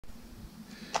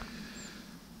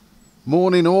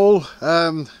Morning all.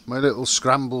 My little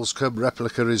Scrambles Cub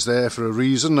replica is there for a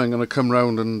reason. I'm going to come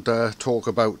round and talk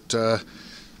about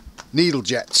needle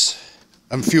jets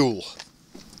and fuel.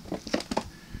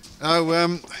 Now,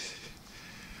 I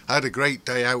had a great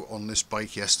day out on this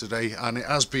bike yesterday, and it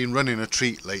has been running a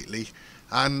treat lately.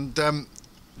 And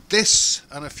this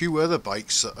and a few other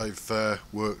bikes that I've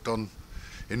worked on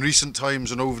in recent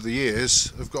times and over the years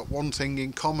have got one thing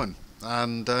in common,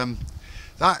 and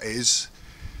that is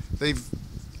they've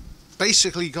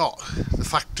basically got the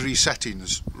factory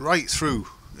settings right through,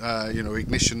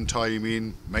 ignition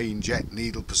timing, main jet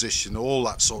needle position, all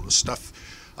that sort of stuff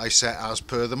I set as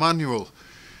per the manual,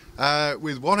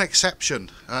 with one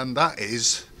exception, and that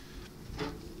is,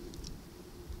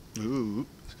 a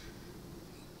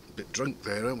bit drunk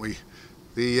there, aren't we,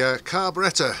 the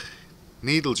carburettor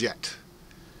needle jet.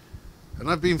 And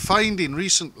I've been finding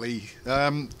recently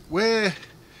where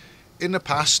in the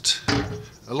past,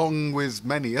 along with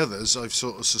many others, I've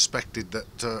sort of suspected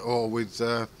that, or with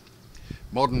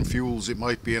modern fuels, it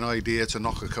might be an idea to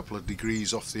knock a couple of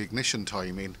degrees off the ignition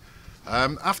timing.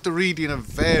 After reading a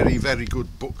very, very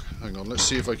good book, hang on, let's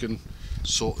see if I can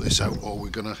sort this out, or we're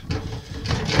gonna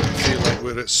feel like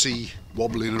we're at sea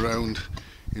wobbling around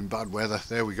in bad weather.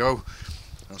 There we go,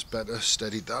 that's better,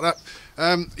 steadied that up.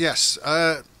 Yes,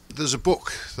 there's a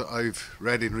book that I've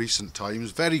read in recent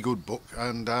times, very good book,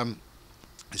 and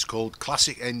it's called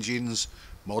Classic Engines,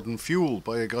 Modern Fuel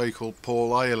by a guy called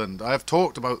Paul Ireland. I have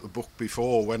talked about the book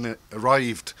before when it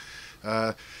arrived.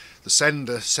 The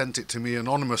sender sent it to me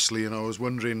anonymously, and I was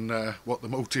wondering what the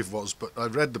motive was, but I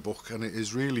read the book and it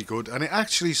is really good, and it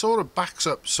actually sort of backs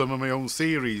up some of my own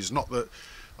theories. Not that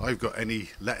I've got any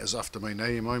letters after my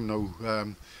name, I'm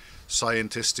no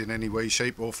scientist in any way,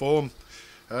 shape or form.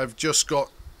 I've just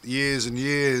got years and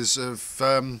years of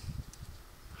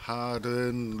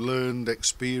hard-earned, learned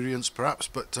experience perhaps,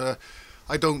 but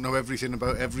I don't know everything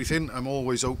about everything. I'm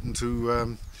always open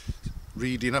to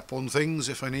reading up on things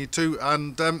if I need to,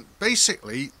 and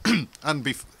basically,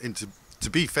 to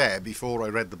be fair, before I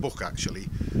read the book actually,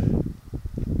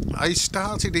 I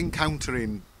started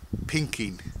encountering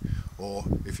pinking, or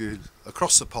if you're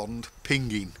across the pond,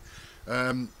 pinging,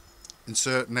 in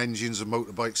certain engines and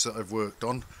motorbikes that I've worked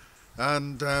on.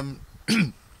 And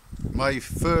my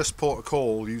first port of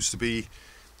call used to be,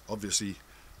 obviously,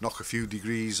 knock a few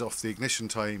degrees off the ignition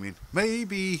timing,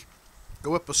 maybe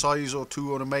go up a size or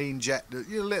two on a main jet,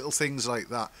 little things like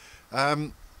that.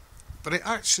 But it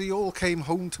actually all came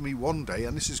home to me one day,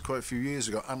 and this is quite a few years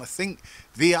ago, and I think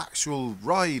the actual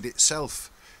ride itself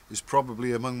is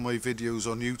probably among my videos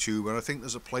on YouTube, and I think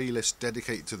there's a playlist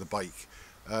dedicated to the bike.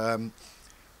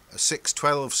 A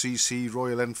 612cc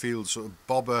Royal Enfield sort of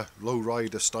bobber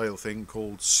lowrider style thing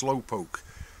called Slowpoke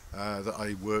that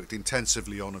I worked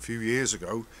intensively on a few years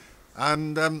ago,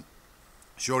 and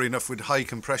sure enough, with high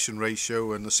compression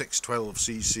ratio and the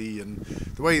 612cc and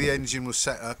the way the engine was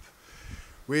set up,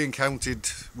 we encountered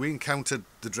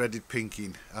the dreaded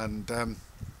pinking, and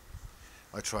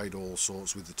I tried all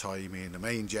sorts with the timing, the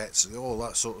main jets, all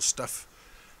that sort of stuff,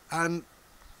 and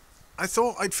I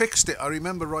thought I'd fixed it. I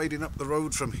remember riding up the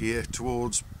road from here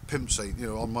towards Pimpsay,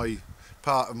 on my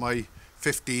part of my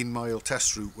 15-mile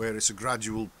test route, where it's a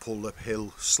gradual pull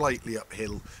uphill, slightly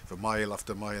uphill for mile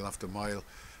after mile after mile,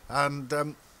 and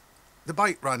the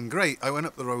bike ran great. I went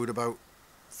up the road about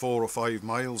 4 or 5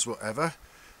 miles, whatever,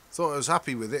 thought I was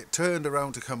happy with it, turned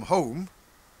around to come home,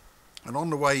 and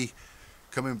on the way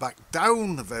coming back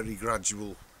down the very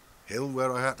gradual hill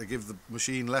where I had to give the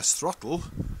machine less throttle,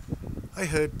 I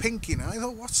heard pinking. I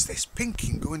thought, what's this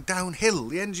pinking going downhill?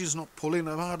 The engine's not pulling,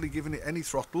 I'm hardly giving it any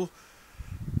throttle.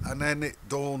 And then it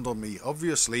dawned on me,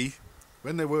 obviously,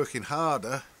 when they're working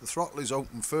harder, the throttle is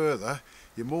open further,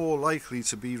 you're more likely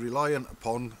to be reliant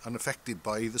upon and affected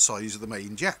by the size of the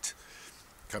main jet.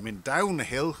 Coming down the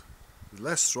hill with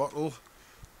less throttle,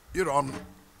 you're on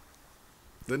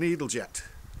the needle jet.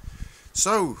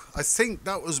 So I think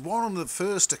that was one of the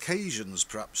first occasions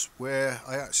perhaps where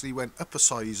I actually went up a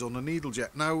size on a needle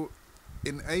jet. Now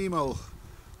in AML,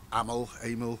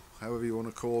 however you want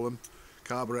to call them,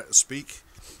 carburettor speak,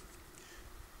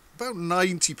 about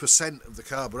 90% of the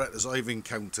carburettors I've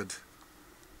encountered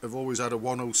have always had a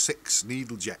 106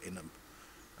 needle jet in them,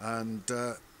 and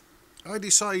I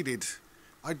decided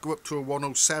I'd go up to a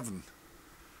 107.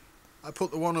 I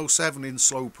put the 107 in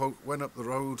Slowpoke, went up the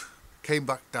road, came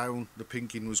back down, the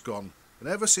pinking was gone. And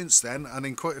ever since then, and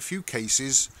in quite a few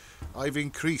cases, I've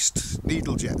increased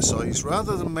needle jet size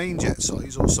rather than main jet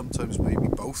size, or sometimes maybe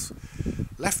both,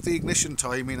 left the ignition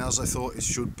timing as I thought it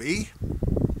should be,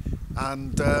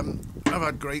 and I've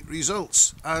had great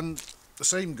results. And the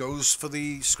same goes for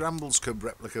the Scrambles Cub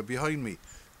replica behind me.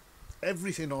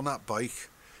 everything on that bike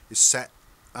is set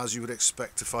as you would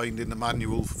expect to find in the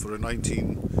manual for a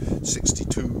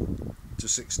 1962 to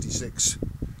 66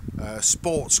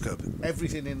 Sports Cub.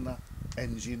 Everything in that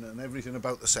engine and everything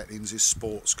about the settings is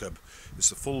Sports Cub. It's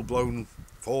the full-blown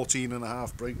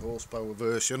 14.5 brake horsepower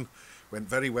version. Went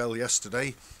very well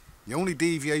yesterday. The only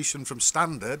deviation from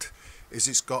standard is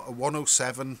it's got a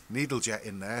 107 needle jet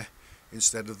in there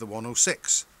instead of the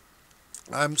 106.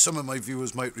 Some of my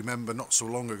viewers might remember not so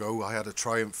long ago I had a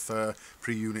Triumph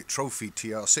pre-unit trophy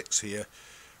TR6 here,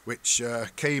 which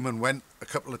came and went a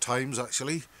couple of times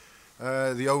actually.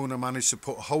 The owner managed to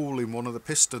put a hole in one of the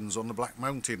pistons on the Black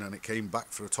Mountain and it came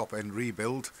back for a top end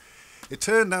rebuild. It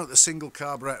turned out the single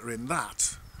carburettor in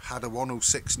that had a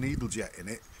 106 needle jet in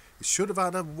it. It should have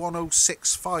had a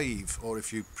 106.5, or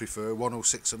if you prefer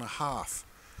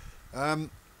 106.5.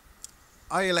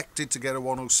 I elected to get a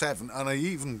 107 and I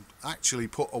even actually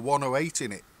put a 108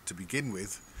 in it to begin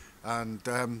with, and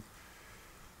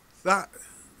that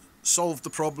solved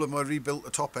the problem. I rebuilt the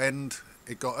top end.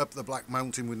 It got up the Black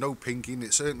Mountain with no pinking.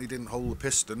 It certainly didn't hold the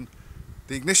piston.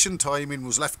 The ignition timing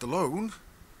was left alone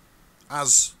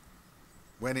as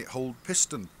when it held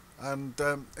piston, and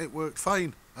it worked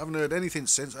fine. I haven't heard anything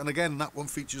since, and again that one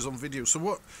features on video. So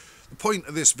what the point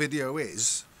of this video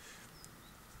is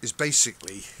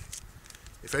basically,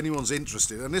 if anyone's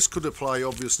interested, and this could apply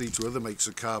obviously to other makes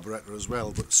of carburettor as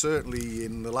well, but certainly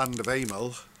in the land of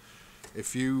Amel,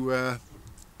 if you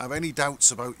have any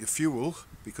doubts about your fuel,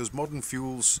 because modern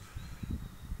fuels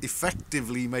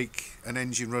effectively make an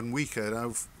engine run weaker.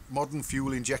 Now, modern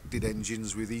fuel injected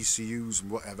engines with ECUs and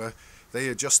whatever, they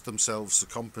adjust themselves to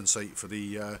compensate for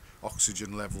the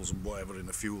oxygen levels and whatever in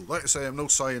the fuel. Like I say, I'm no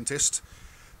scientist,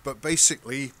 but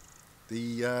basically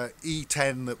the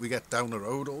E10 that we get down the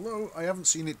road, although I haven't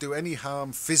seen it do any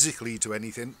harm physically to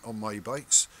anything on my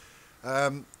bikes,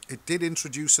 it did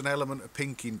introduce an element of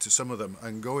pinking to some of them,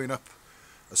 and going up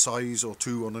a size or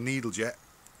two on a needle jet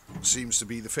seems to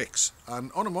be the fix.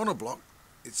 And on a monoblock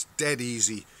it's dead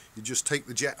easy. You just take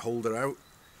the jet holder out.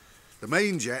 The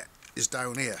main jet is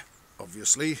down here,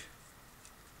 obviously.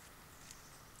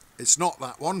 It's not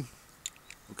that one,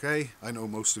 okay, I know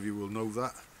most of you will know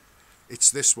that.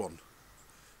 It's this one.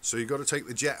 So you've got to take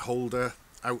the jet holder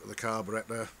out of the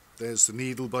carburettor. There's the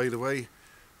needle, by the way.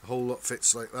 The whole lot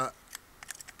fits like that.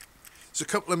 It's a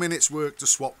couple of minutes work to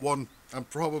swap one, and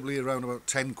probably around about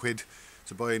 10 quid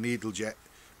to buy a needle jet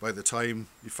by the time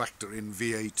you factor in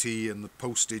VAT and the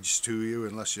postage to you,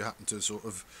 unless you happen to sort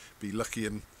of be lucky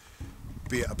and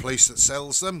be at a place that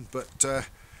sells them. But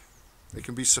they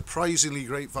can be surprisingly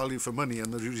great value for money,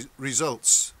 and the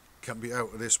results can be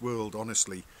out of this world,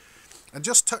 honestly. And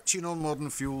just touching on modern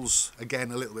fuels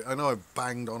again a little bit, I know I've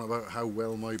banged on about how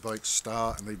well my bikes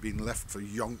start and they've been left for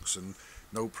yonks and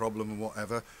no problem and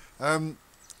whatever,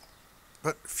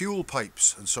 but fuel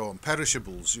pipes and so on,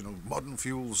 perishables, you know, modern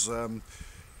fuels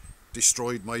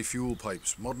destroyed my fuel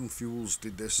pipes, modern fuels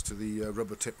did this to the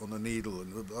rubber tip on the needle,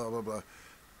 and blah blah blah.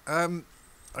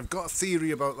 I've got a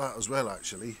theory about that as well,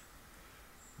 actually.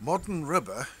 Modern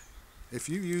rubber, if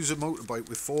you use a motorbike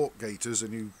with fork gaiters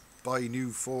and you buy new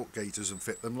fork gaiters and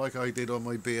fit them, like I did on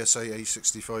my BSA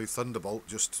A65 Thunderbolt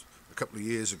just a couple of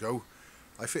years ago,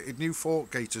 I fitted new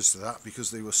fork gaiters to that because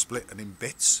they were split and in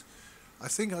bits. I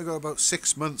think I got about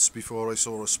 6 months before I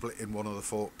saw a split in one of the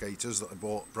fork gaiters that I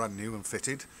bought brand new and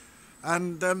fitted.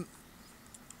 And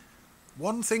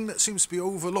one thing that seems to be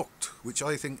overlooked, which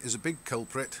I think is a big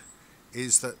culprit,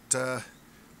 is that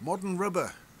modern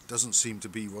rubber doesn't seem to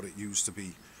be what it used to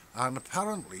be. And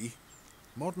apparently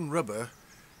modern rubber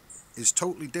is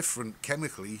totally different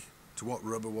chemically to what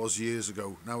rubber was years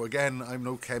ago. Now again, I'm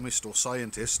no chemist or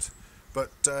scientist,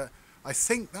 but I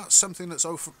think that's something that's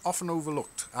often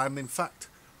overlooked. And in fact,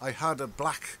 I had a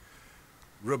black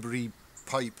rubbery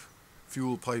pipe,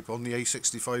 fuel pipe on the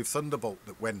A65 Thunderbolt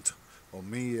that went on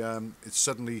me. It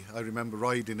suddenly, I remember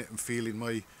riding it and feeling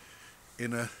my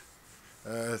inner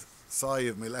thigh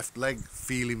of my left leg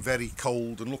feeling very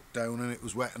cold, and looked down and it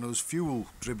was wet and there was fuel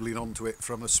dribbling onto it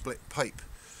from a split pipe.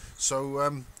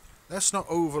 So let's not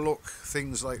overlook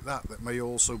things like that that may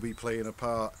also be playing a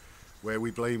part where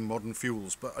we blame modern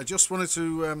fuels. But I just wanted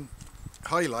to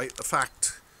highlight the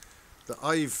fact that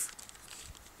I've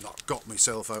not got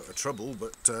myself out of trouble,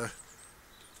 but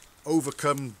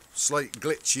overcome slight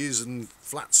glitches and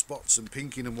flat spots and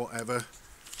pinking and whatever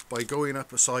by going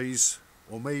up a size,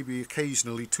 or maybe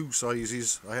occasionally 2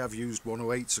 sizes. I have used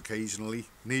 108s occasionally,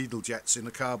 needle jets in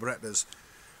the carburettors.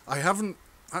 I haven't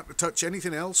had to touch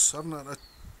anything else. I haven't had to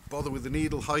bother with the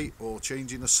needle height or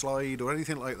changing a slide or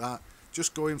anything like that.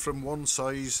 Just going from one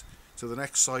size to the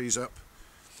next size up,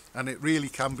 and it really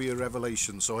can be a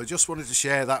revelation. So I just wanted to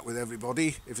share that with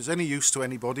everybody. If it's any use to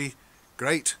anybody,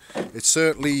 great. It's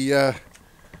certainly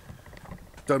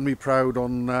done me proud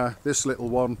on this little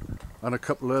one and a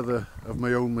couple other of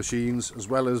my own machines, as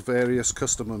well as various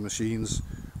customer machines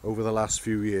over the last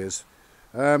few years.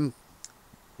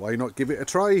 Why not give it a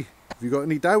try? Have you got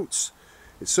any doubts?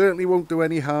 It certainly won't do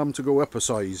any harm to go up a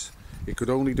size. It could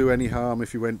only do any harm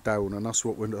if you went down, and that's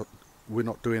what we're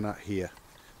not doing that here.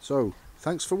 So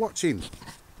thanks for watching.